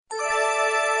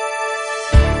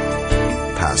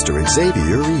Pastor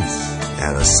Xavier Reese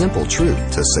and a simple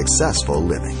truth to successful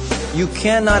living. You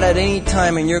cannot at any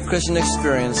time in your Christian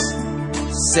experience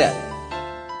sit.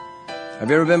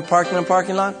 Have you ever been parked in a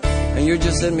parking lot and you're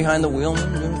just sitting behind the wheel,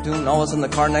 and all of a sudden the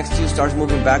car next to you starts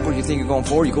moving backward? You think you're going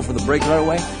forward, you go for the brakes right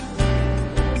away.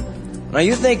 Now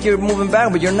you think you're moving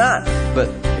back, but you're not. But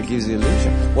it gives you the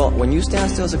illusion. Well, when you stand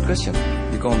still as a Christian,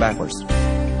 you're going backwards.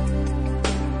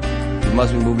 You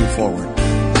must be moving forward.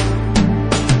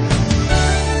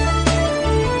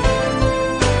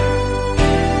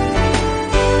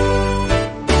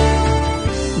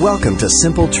 Welcome to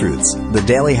Simple Truths, the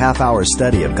daily half-hour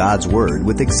study of God's Word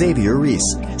with Xavier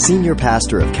Reese, Senior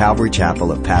Pastor of Calvary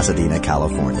Chapel of Pasadena,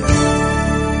 California.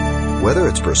 Whether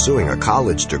it's pursuing a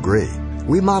college degree,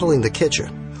 remodeling the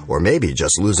kitchen, or maybe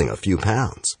just losing a few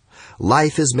pounds,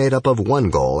 life is made up of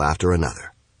one goal after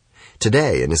another.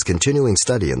 Today, in his continuing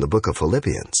study in the book of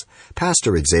Philippians,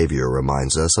 Pastor Xavier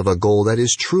reminds us of a goal that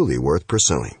is truly worth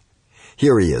pursuing.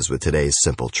 Here he is with today's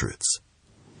Simple Truths.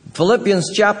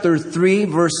 Philippians chapter 3,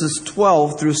 verses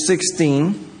 12 through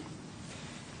 16.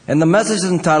 And the message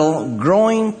is entitled,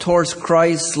 Growing Towards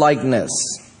Christ's Likeness.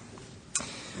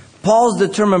 Paul's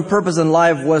determined purpose in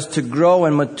life was to grow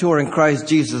and mature in Christ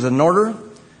Jesus in order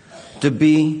to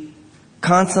be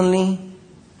constantly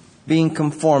being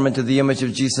conformed into the image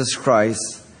of Jesus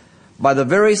Christ by the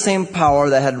very same power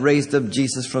that had raised up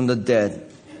Jesus from the dead.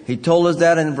 He told us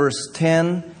that in verse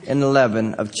 10 and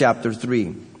 11 of chapter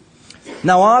 3.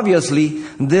 Now, obviously,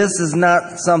 this is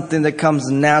not something that comes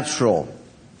natural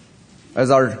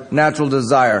as our natural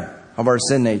desire of our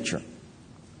sin nature.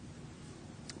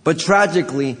 But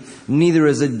tragically, neither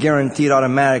is it guaranteed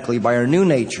automatically by our new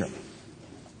nature.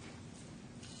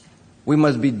 We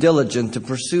must be diligent to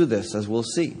pursue this, as we'll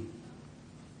see.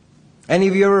 Any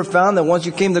of you ever found that once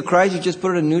you came to Christ, you just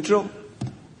put it in neutral?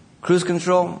 Cruise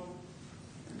control?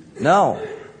 No.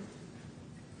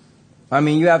 I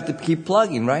mean, you have to keep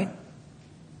plugging, right?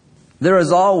 There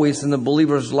is always in the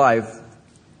believer's life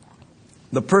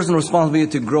the personal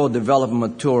responsibility to grow, develop, and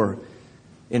mature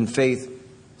in faith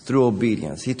through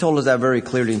obedience. He told us that very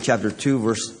clearly in chapter 2,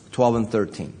 verse 12 and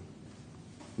 13.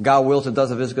 God wills it does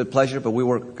of His good pleasure, but we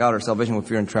work out our salvation with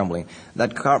fear and trembling.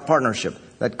 That partnership,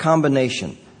 that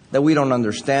combination that we don't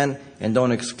understand and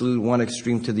don't exclude one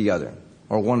extreme to the other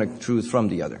or one truth from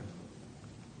the other.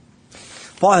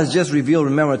 Paul has just revealed,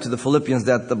 remember, to the Philippians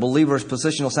that the believer's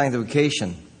positional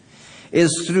sanctification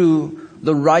is through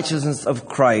the righteousness of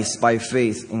Christ by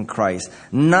faith in Christ,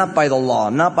 not by the law,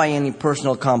 not by any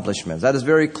personal accomplishments. That is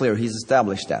very clear. He's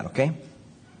established that, okay?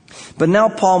 But now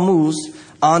Paul moves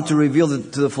on to reveal to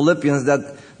the Philippians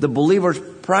that the believer's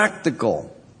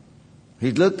practical,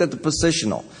 he looked at the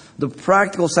positional, the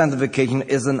practical sanctification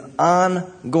is an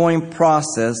ongoing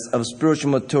process of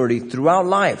spiritual maturity throughout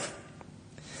life,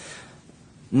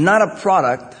 not a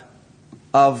product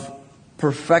of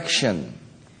perfection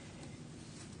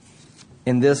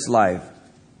in this life.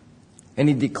 And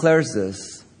he declares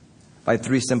this by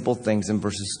three simple things in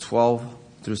verses 12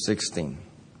 through 16.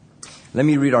 Let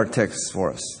me read our text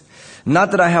for us.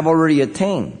 Not that I have already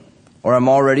attained or am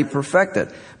already perfected,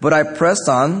 but I press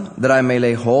on that I may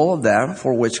lay hold of that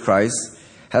for which Christ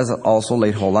has also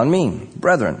laid hold on me.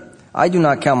 Brethren, I do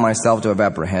not count myself to have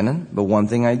apprehended, but one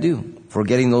thing I do,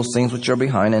 forgetting those things which are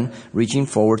behind and reaching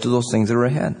forward to those things that are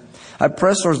ahead. I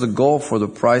press towards the goal for the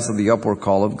prize of the upward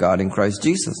call of God in Christ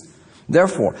Jesus.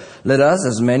 Therefore, let us,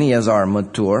 as many as are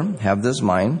mature, have this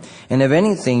mind, and if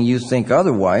anything you think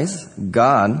otherwise,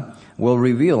 God will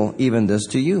reveal even this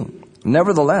to you.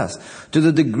 Nevertheless, to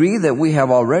the degree that we have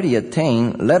already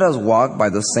attained, let us walk by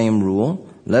the same rule,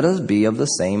 let us be of the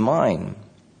same mind.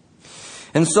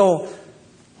 And so,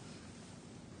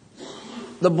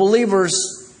 the believer's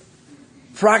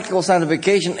practical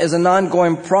sanctification is an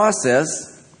ongoing process.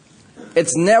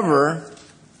 It's never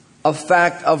a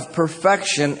fact of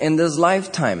perfection in this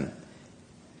lifetime.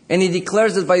 And he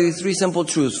declares it by these three simple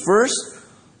truths. First,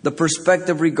 the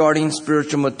perspective regarding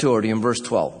spiritual maturity in verse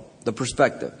 12. The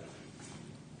perspective.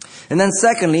 And then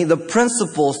secondly, the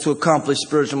principles to accomplish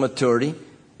spiritual maturity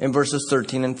in verses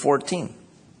 13 and 14.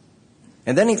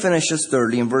 And then he finishes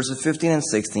thirdly in verses 15 and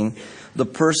 16, the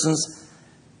person's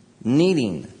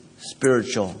needing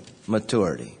spiritual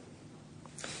maturity.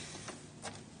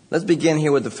 Let's begin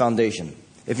here with the foundation.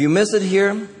 If you miss it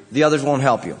here, the others won't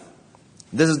help you.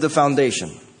 This is the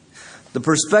foundation. The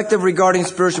perspective regarding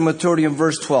spiritual maturity in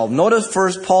verse 12. Notice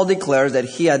first, Paul declares that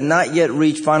he had not yet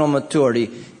reached final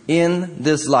maturity in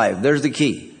this life. There's the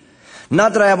key.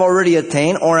 Not that I have already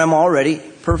attained or am already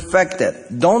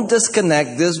perfected. Don't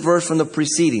disconnect this verse from the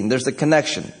preceding. There's a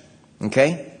connection.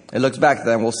 Okay? It looks back to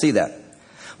that and we'll see that.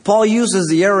 Paul uses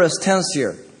the aorist tense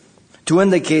here. to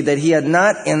indicate that he had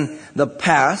not in the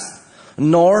past,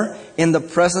 nor in the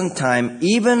present time,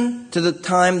 even to the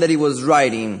time that he was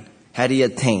writing, had he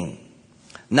attained.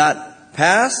 Not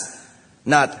past,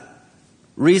 not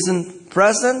recent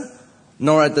present,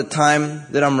 nor at the time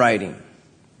that I'm writing.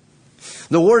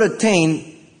 The word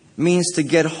attain means to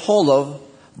get hold of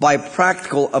by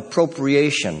practical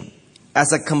appropriation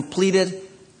as a completed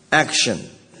action.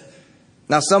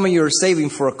 Now, some of you are saving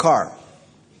for a car.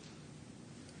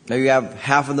 Now you have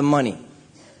half of the money,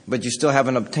 but you still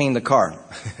haven't obtained the car.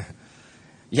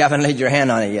 You haven't laid your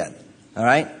hand on it yet. All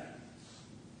right?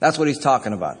 That's what he's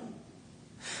talking about.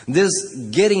 This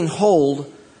getting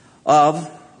hold of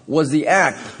was the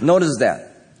act. Notice that.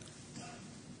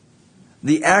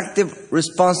 The active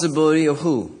responsibility of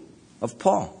who? Of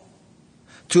Paul.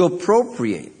 To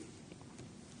appropriate.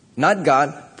 Not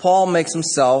God. Paul makes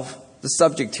himself the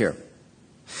subject here.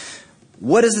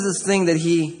 What is this thing that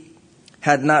he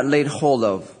had not laid hold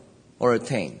of or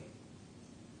attained?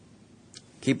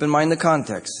 Keep in mind the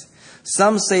context.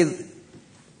 Some say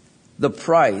the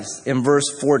price in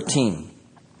verse 14.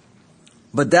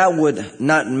 But that would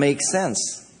not make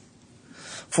sense.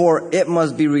 For it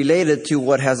must be related to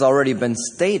what has already been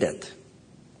stated.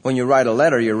 When you write a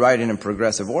letter, you're writing in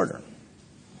progressive order.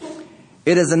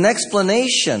 It is an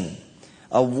explanation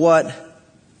of what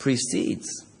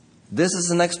precedes. This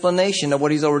is an explanation of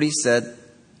what he's already said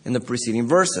in the preceding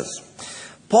verses.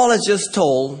 Paul has just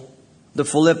told the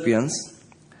Philippians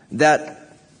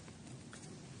that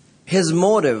his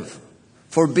motive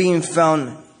for being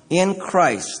found in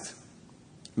Christ,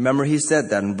 remember he said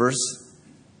that in verse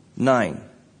 9,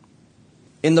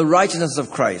 in the righteousness of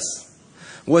Christ,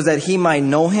 was that he might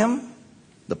know him,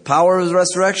 the power of his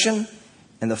resurrection,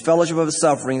 and the fellowship of his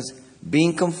sufferings,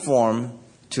 being conformed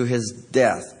to his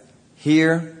death,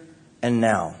 here and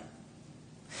now.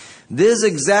 This is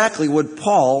exactly what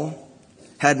Paul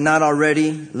had not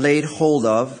already laid hold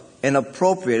of and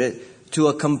appropriated to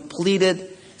a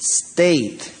completed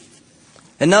state.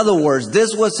 In other words,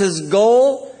 this was his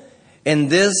goal,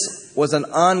 and this was an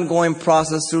ongoing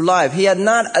process through life. He had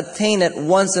not attained it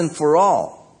once and for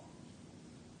all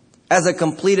as a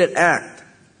completed act.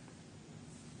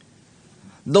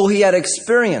 Though he had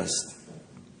experienced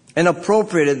and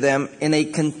appropriated them in a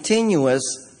continuous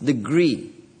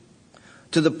degree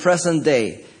to the present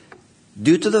day,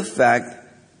 due to the fact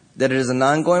that it is an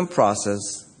ongoing process,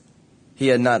 he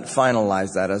had not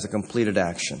finalized that as a completed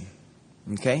action.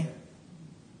 Okay?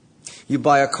 You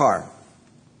buy a car.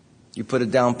 You put a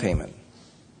down payment.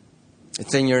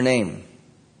 It's in your name.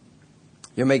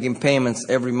 You're making payments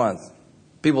every month.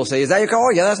 People say, is that your car? Oh,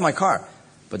 yeah, that's my car.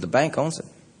 But the bank owns it.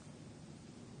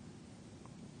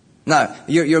 Now,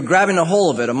 you're grabbing a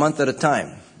hold of it a month at a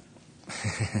time.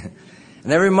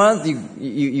 And every month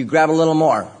you grab a little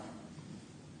more.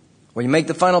 When you make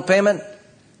the final payment,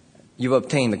 you've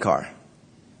obtained the car.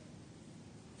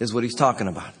 Is what he's talking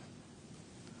about.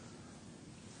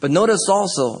 But notice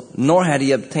also, nor had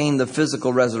he obtained the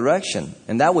physical resurrection.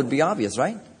 And that would be obvious,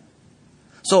 right?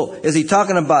 So, is he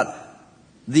talking about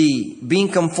the being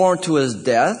conformed to his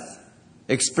death,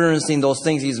 experiencing those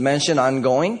things he's mentioned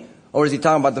ongoing? Or is he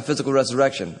talking about the physical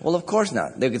resurrection? Well, of course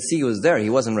not. They could see he was there. He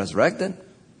wasn't resurrected.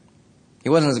 He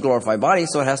wasn't in his glorified body,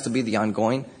 so it has to be the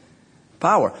ongoing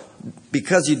power.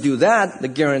 Because you do that, the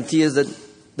guarantee is that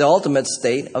the ultimate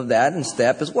state of that and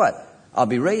step is what? I'll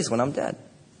be raised when I'm dead.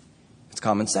 It's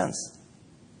common sense.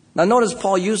 Now notice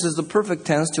Paul uses the perfect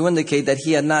tense to indicate that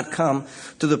he had not come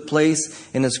to the place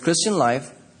in his Christian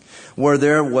life where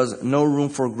there was no room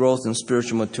for growth in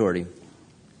spiritual maturity,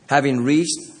 having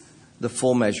reached the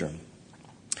full measure.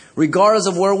 Regardless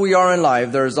of where we are in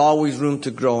life, there is always room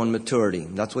to grow in maturity.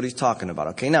 That's what he's talking about.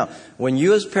 Okay, now, when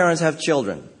you as parents have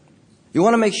children, you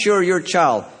want to make sure your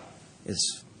child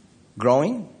is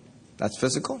growing. That's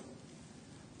physical.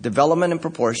 Development in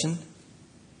proportion.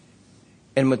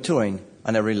 And maturing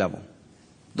on every level.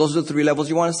 Those are the three levels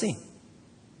you want to see.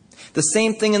 The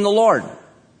same thing in the Lord.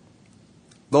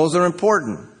 Those are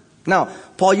important. Now,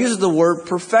 Paul uses the word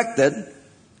perfected,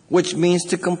 which means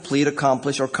to complete,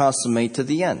 accomplish, or consummate to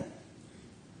the end.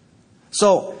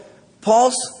 So,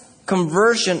 Paul's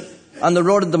conversion on the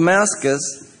road to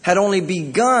Damascus had only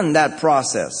begun that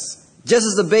process. Just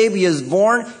as the baby is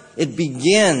born, it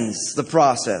begins the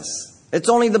process. It's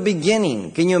only the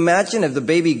beginning. Can you imagine if the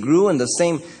baby grew in the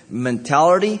same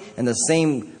mentality and the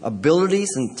same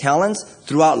abilities and talents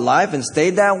throughout life and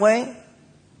stayed that way?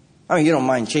 I mean, you don't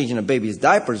mind changing a baby's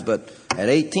diapers, but at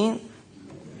 18,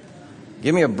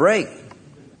 give me a break.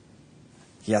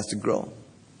 He has to grow,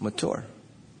 mature.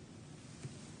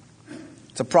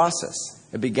 It's a process.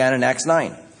 It began in Acts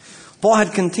 9. Paul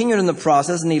had continued in the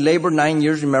process, and he labored 9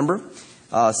 years, remember?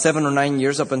 7 or 9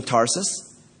 years up in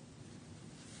Tarsus,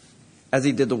 as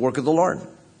he did the work of the Lord.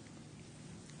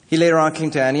 He later on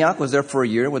came to Antioch, was there for a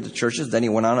year with the churches. Then he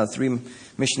went on 3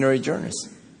 missionary journeys.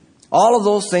 All of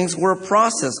those things were a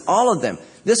process, all of them.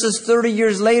 This is 30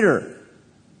 years later.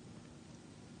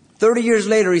 30 years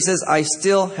later, he says, I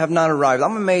still have not arrived.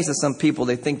 I'm amazed at some people,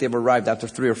 they think they've arrived after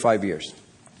 3 or 5 years.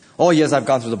 Oh, yes, I've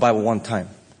gone through the Bible one time.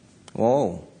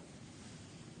 Whoa.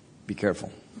 Be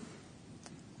careful.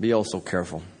 Be also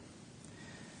careful.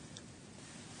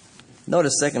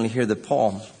 Notice, secondly, here that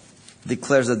Paul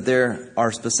declares that there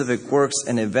are specific works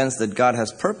and events that God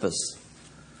has purposed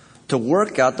to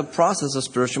work out the process of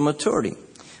spiritual maturity.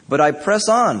 But I press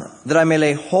on, that I may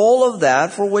lay hold of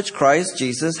that for which Christ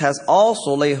Jesus has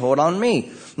also laid hold on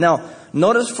me. Now,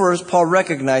 notice first, Paul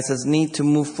recognizes need to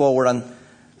move forward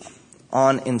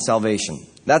on in salvation.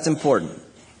 That's important.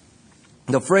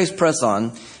 The phrase press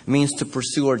on means to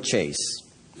pursue or chase.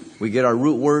 We get our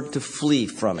root word to flee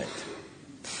from it.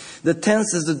 The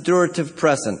tense is the durative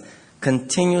present,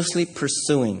 continuously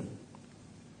pursuing.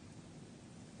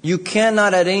 You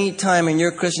cannot at any time in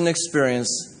your Christian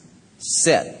experience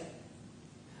sit.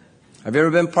 Have you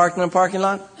ever been parked in a parking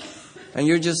lot? And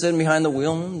you're just sitting behind the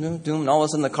wheel, and all of a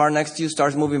sudden the car next to you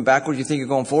starts moving backwards. You think you're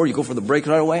going forward, you go for the brake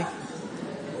right away.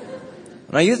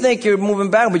 Now you think you're moving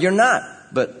back, but you're not.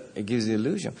 But it gives you the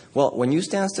illusion. Well, when you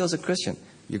stand still as a Christian,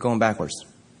 you're going backwards.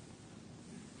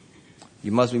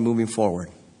 You must be moving forward.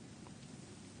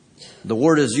 The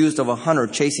word is used of a hunter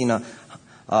chasing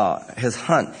his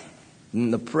hunt,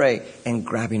 the prey, and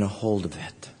grabbing a hold of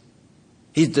it.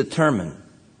 He's determined.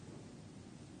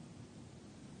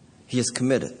 He is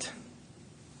committed.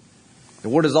 The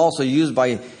word is also used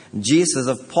by Jesus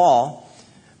of Paul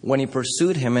when he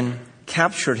pursued him and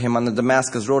captured him on the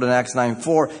Damascus Road in Acts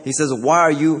 9:4. He says, why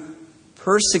are you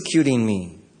persecuting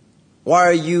me? Why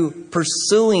are you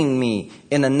pursuing me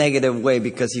in a negative way?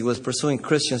 Because he was pursuing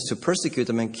Christians to persecute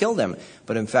them and kill them.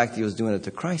 But in fact, he was doing it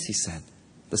to Christ, he said.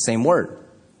 The same word,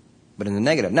 but in the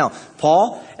negative. Now,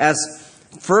 Paul, as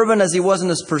fervent as he was in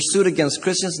his pursuit against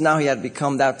Christians, now he had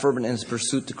become that fervent in his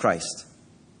pursuit to Christ,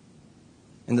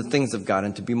 in the things of God,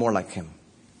 and to be more like him.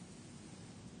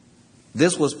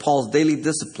 This was Paul's daily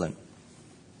discipline.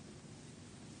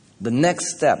 The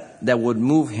next step that would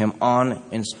move him on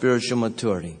in spiritual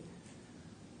maturity.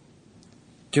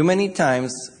 Too many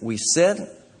times we sit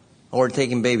or we're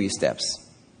taking baby steps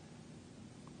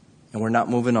and we're not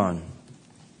moving on.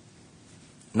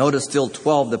 Notice still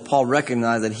 12 that Paul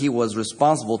recognized that he was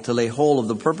responsible to lay hold of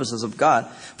the purposes of God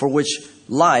for which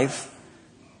life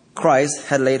Christ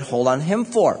had laid hold on him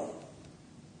for.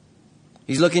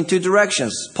 He's looking 2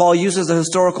 directions. Paul uses the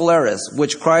historical eras,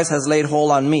 which Christ has laid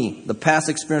hold on me, the past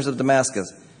experience of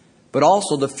Damascus, but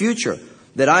also the future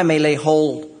that I may lay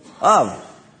hold of.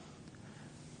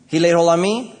 He laid hold on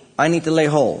me, I need to lay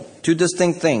hold. 2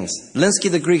 distinct things. Linsky,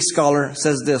 the Greek scholar,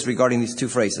 says this regarding these 2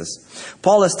 phrases.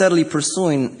 Paul is steadily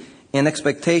pursuing in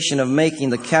expectation of making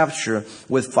the capture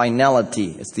with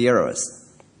finality. It's the aorist.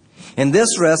 And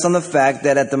this rests on the fact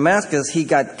that at Damascus he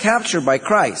got captured by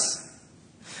Christ.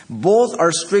 Both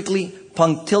are strictly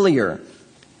punctiliar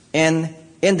and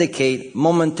indicate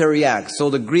momentary acts. So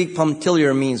the Greek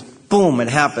punctiliar means boom, it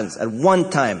happens at one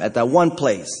time, at that one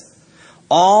place.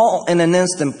 All in an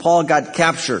instant, Paul got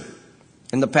captured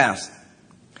in the past.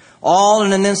 All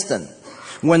in an instant.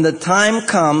 When the time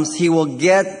comes, he will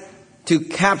get to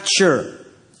capture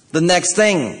the next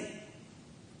thing.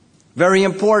 Very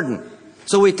important.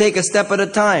 So we take a step at a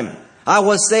time. I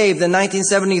was saved in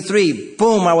 1973.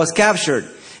 Boom, I was captured.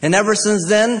 And ever since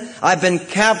then, I've been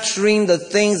capturing the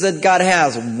things that God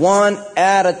has, one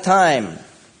at a time.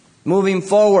 Moving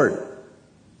forward.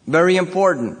 Very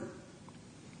important.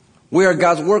 We are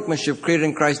God's workmanship created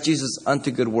in Christ Jesus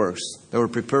unto good works that were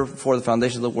prepared before the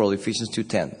foundation of the world. Ephesians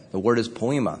 2:10. The word is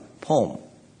poema, poem.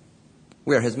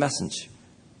 We are his message.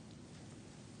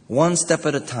 One step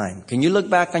at a time. Can you look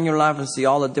back on your life and see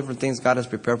all the different things God has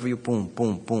prepared for you? Boom,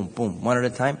 boom, boom, boom. One at a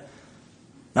time.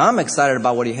 Now I'm excited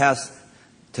about what he has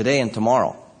today and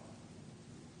tomorrow.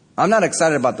 I'm not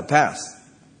excited about the past,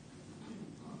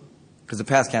 because the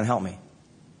past can't help me.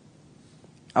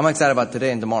 I'm excited about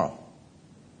today and tomorrow.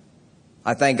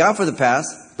 I thank God for the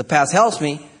past. The past helps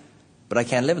me, but I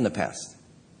can't live in the past.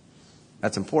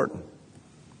 That's important.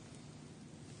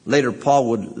 Later, Paul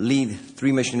would lead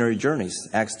 3 missionary journeys,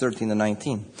 Acts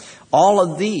 13-19. All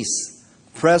of these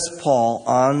press Paul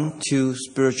on to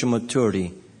spiritual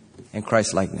maturity and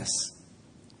Christ-likeness.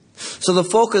 So the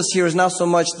focus here is not so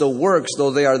much the works,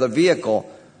 though they are the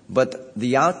vehicle, but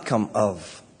the outcome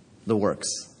of the works.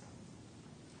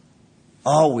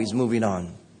 Always moving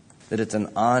on. that it's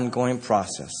an ongoing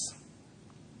process.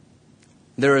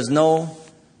 There is no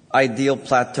ideal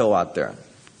plateau out there.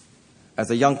 As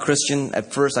a young Christian,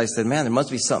 at first I said, man, there must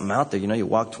be something out there. You know, you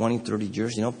walk 20, 30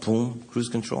 years, boom, cruise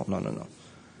control. No.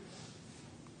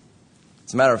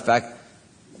 As a matter of fact,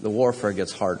 the warfare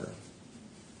gets harder.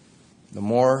 The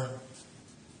more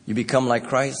you become like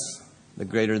Christ, the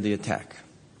greater the attack.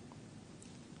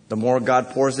 The more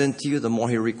God pours into you, the more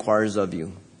He requires of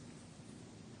you.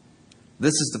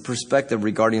 This is the perspective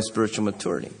regarding spiritual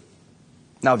maturity.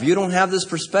 Now, if you don't have this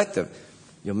perspective,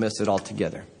 you'll miss it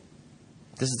altogether.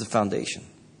 This is the foundation.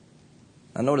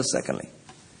 Now, notice secondly,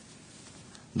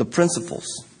 the principles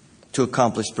to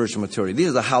accomplish spiritual maturity. These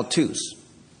are the how-tos.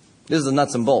 This is the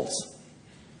nuts and bolts.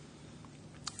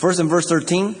 First, in verse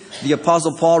 13, the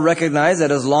Apostle Paul recognized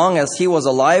that as long as he was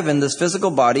alive in this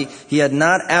physical body, he had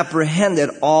not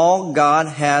apprehended all God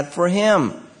had for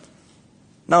him.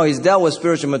 Now he's dealt with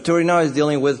spiritual maturity. Now he's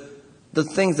dealing with the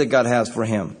things that God has for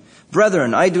him.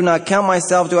 Brethren, I do not count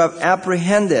myself to have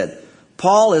apprehended.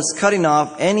 Paul is cutting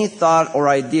off any thought or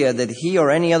idea that he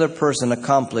or any other person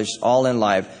accomplished all in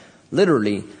life,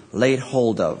 literally laid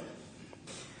hold of.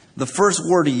 The first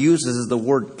word he uses is the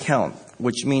word count,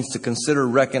 which means to consider,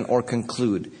 reckon, or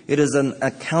conclude. It is an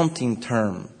accounting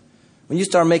term. When you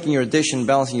start making your addition,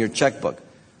 balancing your checkbook,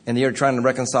 and you're trying to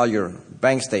reconcile your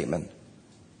bank statement,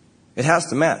 it has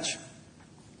to match.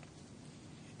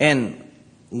 And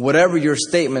whatever your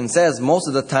statement says, most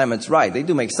of the time it's right. They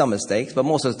do make some mistakes, but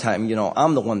most of the time,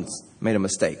 I'm the one that's made a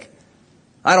mistake.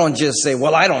 I don't just say,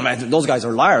 well, I don't, those guys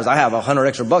are liars. I have $100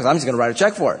 extra bucks. I'm just going to write a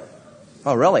check for it.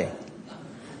 Oh, really?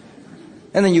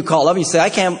 And then you call up and you say, I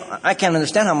can't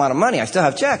understand how I'm out of money. I still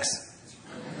have checks.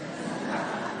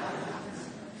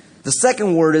 The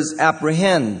second word is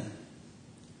apprehend.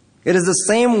 It is the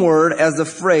same word as the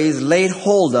phrase laid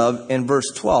hold of in verse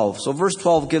 12. So verse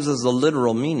 12 gives us the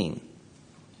literal meaning.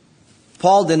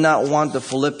 Paul did not want the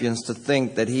Philippians to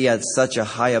think that he had such a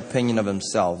high opinion of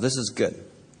himself. This is good.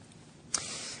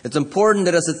 It's important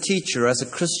that as a teacher, as a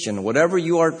Christian, whatever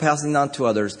you are passing on to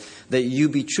others, that you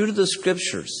be true to the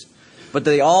Scriptures, but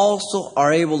they also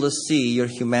are able to see your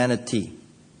humanity.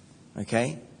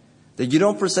 Okay? That you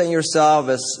don't present yourself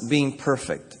as being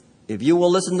perfect. If you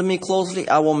will listen to me closely,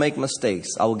 I will make mistakes.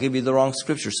 I will give you the wrong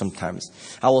scripture sometimes.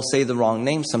 I will say the wrong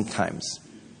name sometimes.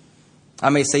 I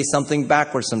may say something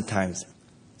backwards sometimes.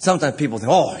 Sometimes people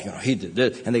think, oh, he did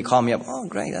it. And they call me up. Oh,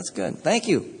 great, that's good. Thank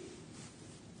you.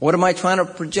 What am I trying to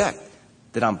project?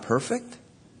 That I'm perfect?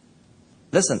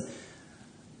 Listen,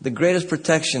 the greatest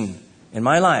protection in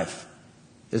my life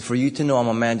is for you to know I'm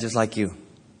a man just like you.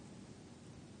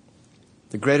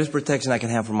 The greatest protection I can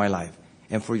have for my life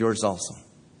and for yours also.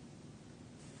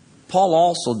 Paul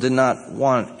also did not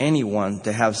want anyone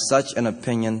to have such an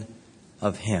opinion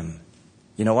of him.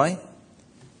 You know why?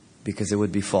 Because it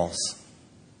would be false.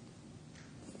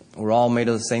 We're all made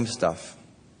of the same stuff.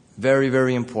 Very,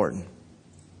 very important.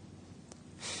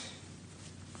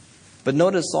 But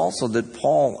notice also that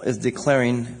Paul is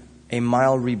declaring a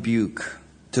mild rebuke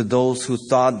to those who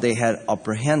thought they had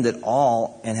apprehended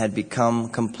all and had become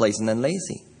complacent and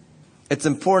lazy. It's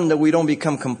important that we don't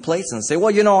become complacent and say,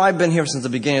 well, I've been here since the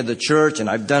beginning of the church and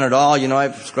I've done it all.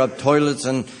 I've scrubbed toilets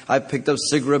and I've picked up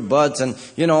cigarette butts and,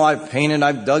 I've painted,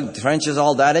 I've dug trenches,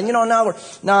 all that. And,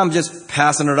 now I'm just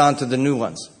passing it on to the new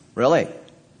ones. Really?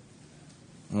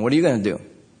 And what are you going to do?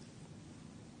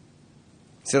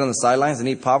 Sit on the sidelines and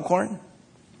eat popcorn?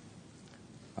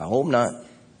 I hope not.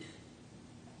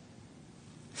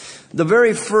 The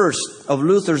very first of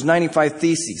Luther's 95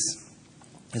 Theses,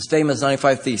 his famous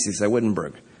 95 Theses at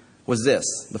Wittenberg, was this.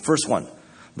 The first one.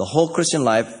 The whole Christian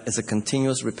life is a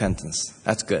continuous repentance.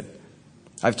 That's good.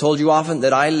 I've told you often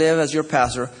that I live as your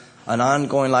pastor an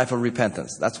ongoing life of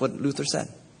repentance. That's what Luther said.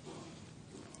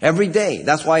 Every day.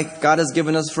 That's why God has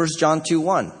given us 1 John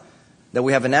 2:1. That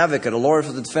we have an advocate, a lawyer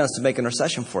for the defense to make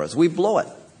intercession for us. We blow it.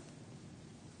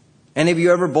 Any of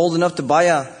you ever bold enough to buy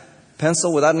a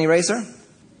pencil without an eraser?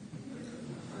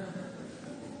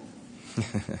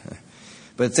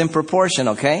 But it's in proportion,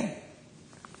 okay?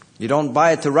 You don't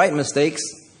buy it to write mistakes.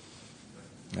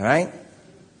 All right?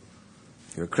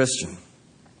 You're a Christian.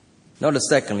 Notice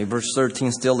secondly, verse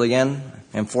 13 still again,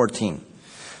 and 14.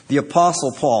 The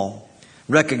Apostle Paul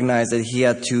recognized that he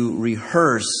had to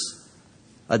rehearse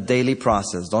a daily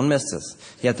process. Don't miss this.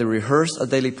 He had to rehearse a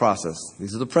daily process.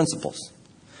 These are the principles.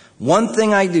 One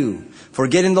thing I do,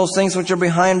 forgetting those things which are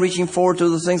behind, reaching forward to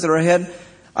the things that are ahead,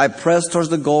 I press towards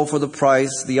the goal for the prize,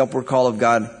 the upward call of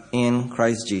God in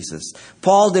Christ Jesus.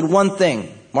 Paul did one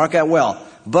thing, mark that well,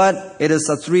 but it is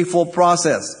a threefold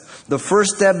process. The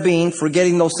first step being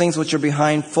forgetting those things which are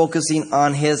behind, focusing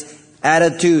on his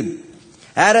attitude.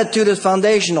 Attitude is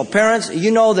foundational. Parents,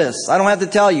 you know this. I don't have to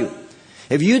tell you.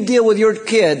 If you deal with your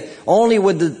kid only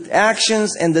with the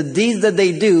actions and the deeds that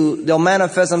they do, they'll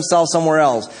manifest themselves somewhere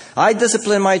else. I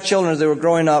discipline my children as they were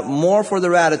growing up more for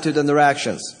their attitude than their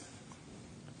actions.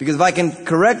 Because if I can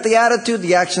correct the attitude,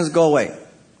 the actions go away.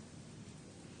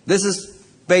 This is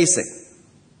basic.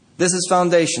 This is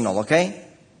foundational, okay?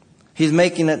 He's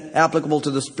making it applicable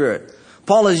to the Spirit.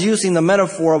 Paul is using the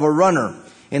metaphor of a runner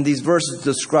in these verses to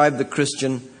describe the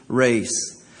Christian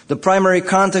race. The primary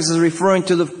context is referring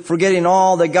to the forgetting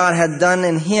all that God had done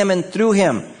in him and through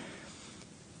him,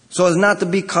 so as not to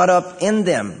be caught up in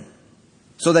them,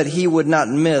 so that he would not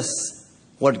miss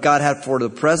what God had for the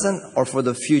present or for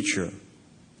the future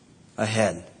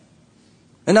ahead.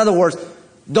 In other words,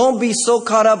 don't be so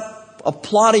caught up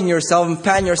applauding yourself and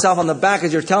patting yourself on the back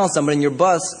as you're telling somebody and your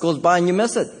bus goes by and you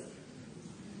miss it.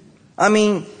 I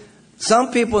mean,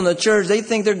 some people in the church, they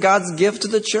think they're God's gift to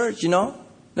the church, you know.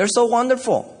 They're so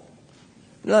wonderful.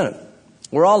 No,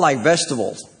 we're all like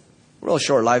vegetables. Real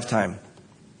short lifetime.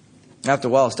 After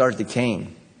a while, start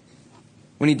decaying.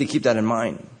 We need to keep that in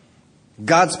mind.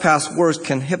 God's past words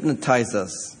can hypnotize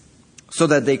us so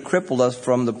that they cripple us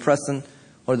from the present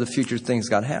or the future things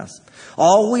God has.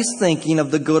 Always thinking of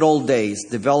the good old days,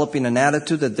 developing an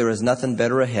attitude that there is nothing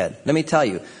better ahead. Let me tell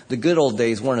you, the good old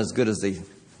days weren't as good as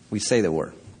we say they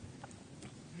were.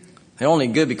 They're only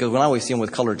good because we always see them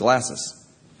with colored glasses.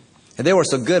 If they were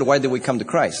so good, why did we come to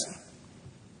Christ?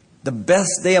 The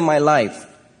best day of my life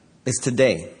is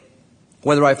today.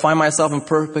 Whether I find myself in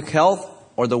perfect health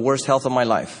or the worst health of my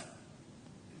life.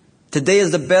 Today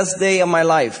is the best day of my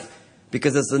life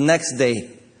because it's the next day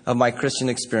of my Christian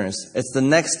experience. It's the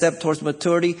next step towards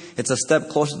maturity. It's a step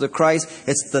closer to Christ.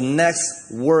 It's the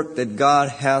next work that God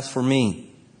has for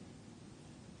me.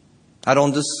 I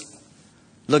don't just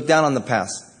look down on the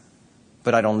past,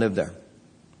 but I don't live there.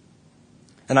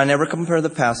 And I never compare the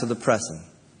past to the present.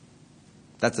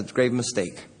 That's a grave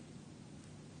mistake.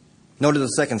 Notice the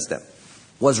second step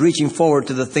was reaching forward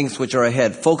to the things which are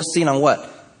ahead. Focusing on what?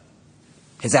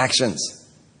 His actions.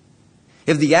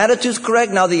 If the attitude's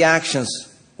correct, now the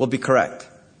actions will be correct.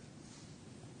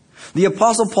 The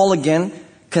Apostle Paul again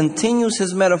continues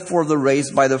his metaphor of the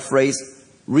race by the phrase,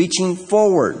 reaching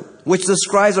forward, which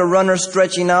describes a runner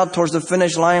stretching out towards the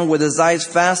finish line with his eyes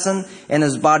fastened and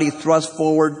his body thrust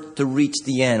forward to reach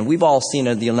the end. We've all seen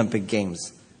it at the Olympic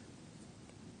Games,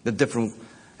 the different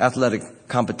athletic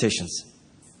competitions.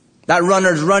 That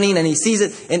runner's running and he sees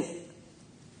it and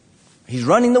he's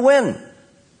running to win.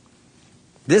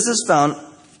 This is found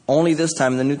only this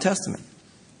time in the New Testament.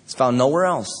 It's found nowhere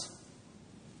else.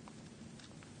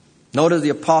 Notice the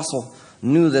apostle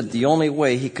knew that the only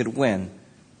way he could win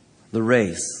the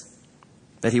race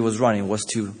that he was running was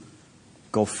to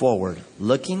go forward,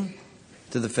 looking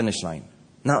to the finish line.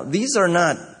 Now, these are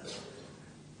not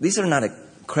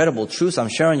incredible truths I'm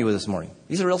sharing you with this morning.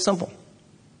 These are real simple,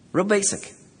 real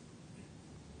basic.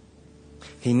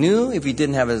 He knew if he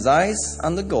didn't have his eyes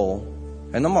on the goal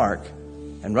and the mark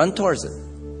and run towards it,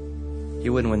 he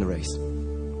wouldn't win the race.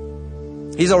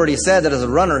 He's already said that as a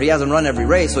runner, he hasn't run every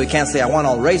race, so he can't say, I won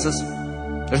all the races.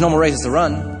 There's no more races to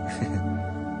run.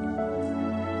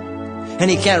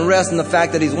 And he can't rest in the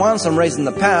fact that he's won some race in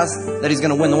the past, that he's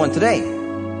going to win the one today.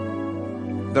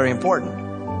 Very important.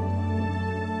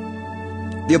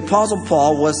 The Apostle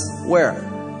Paul was where?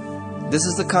 This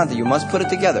is the content. You must put it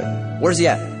together. Where's he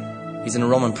at? He's in a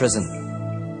Roman prison.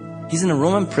 He's in a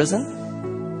Roman prison?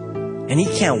 And he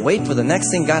can't wait for the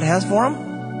next thing God has for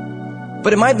him?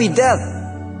 But it might be death.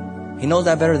 He knows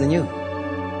that better than you.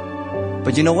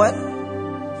 But you know what?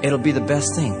 It'll be the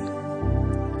best thing.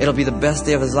 It'll be the best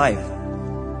day of his life.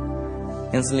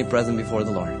 Instantly present before the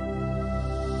Lord.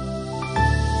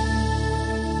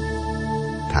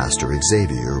 Pastor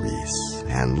Xavier Reese,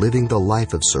 and living the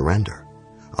life of surrender,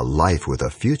 a life with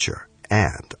a future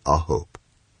and a hope.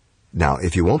 Now,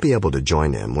 if you won't be able to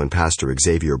join in when Pastor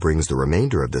Xavier brings the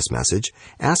remainder of this message,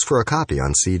 ask for a copy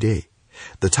on CD.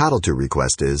 The title to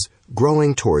request is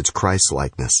Growing Towards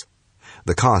Christ-Likeness.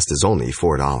 The cost is only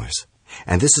 $4.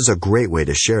 And this is a great way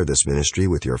to share this ministry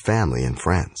with your family and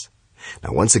friends.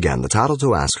 Now, once again, the title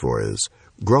to ask for is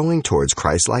Growing Towards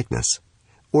Christ-Likeness,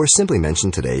 or simply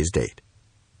mention today's date.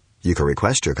 You can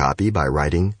request your copy by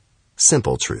writing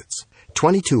Simple Truths,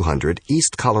 2200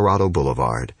 East Colorado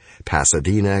Boulevard,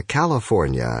 Pasadena,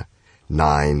 California,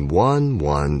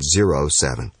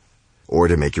 91107. Or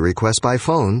to make your request by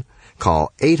phone,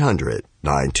 call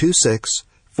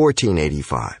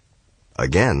 800-926-1485.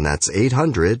 Again, that's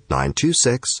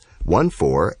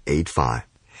 800-926-1485.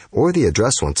 Or the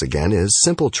address once again is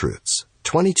Simple Truths,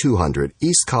 2200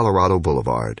 East Colorado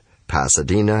Boulevard,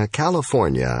 Pasadena,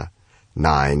 California,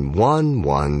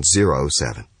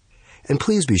 91107. And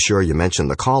please be sure you mention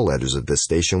the call letters of this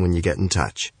station when you get in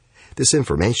touch. This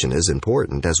information is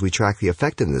important as we track the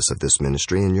effectiveness of this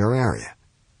ministry in your area.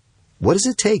 What does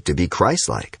it take to be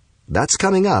Christ-like? That's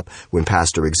coming up when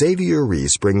Pastor Xavier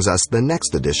Reese brings us the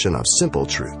next edition of Simple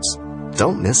Truths.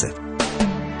 Don't miss it.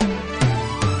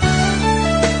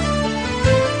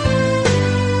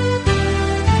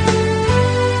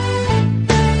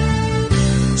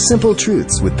 Simple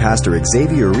Truths with Pastor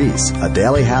Xavier Reese, a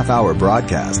daily half-hour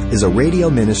broadcast, is a radio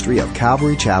ministry of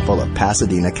Calvary Chapel of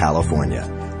Pasadena, California.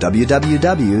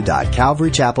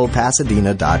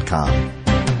 www.calvarychapelpasadena.com.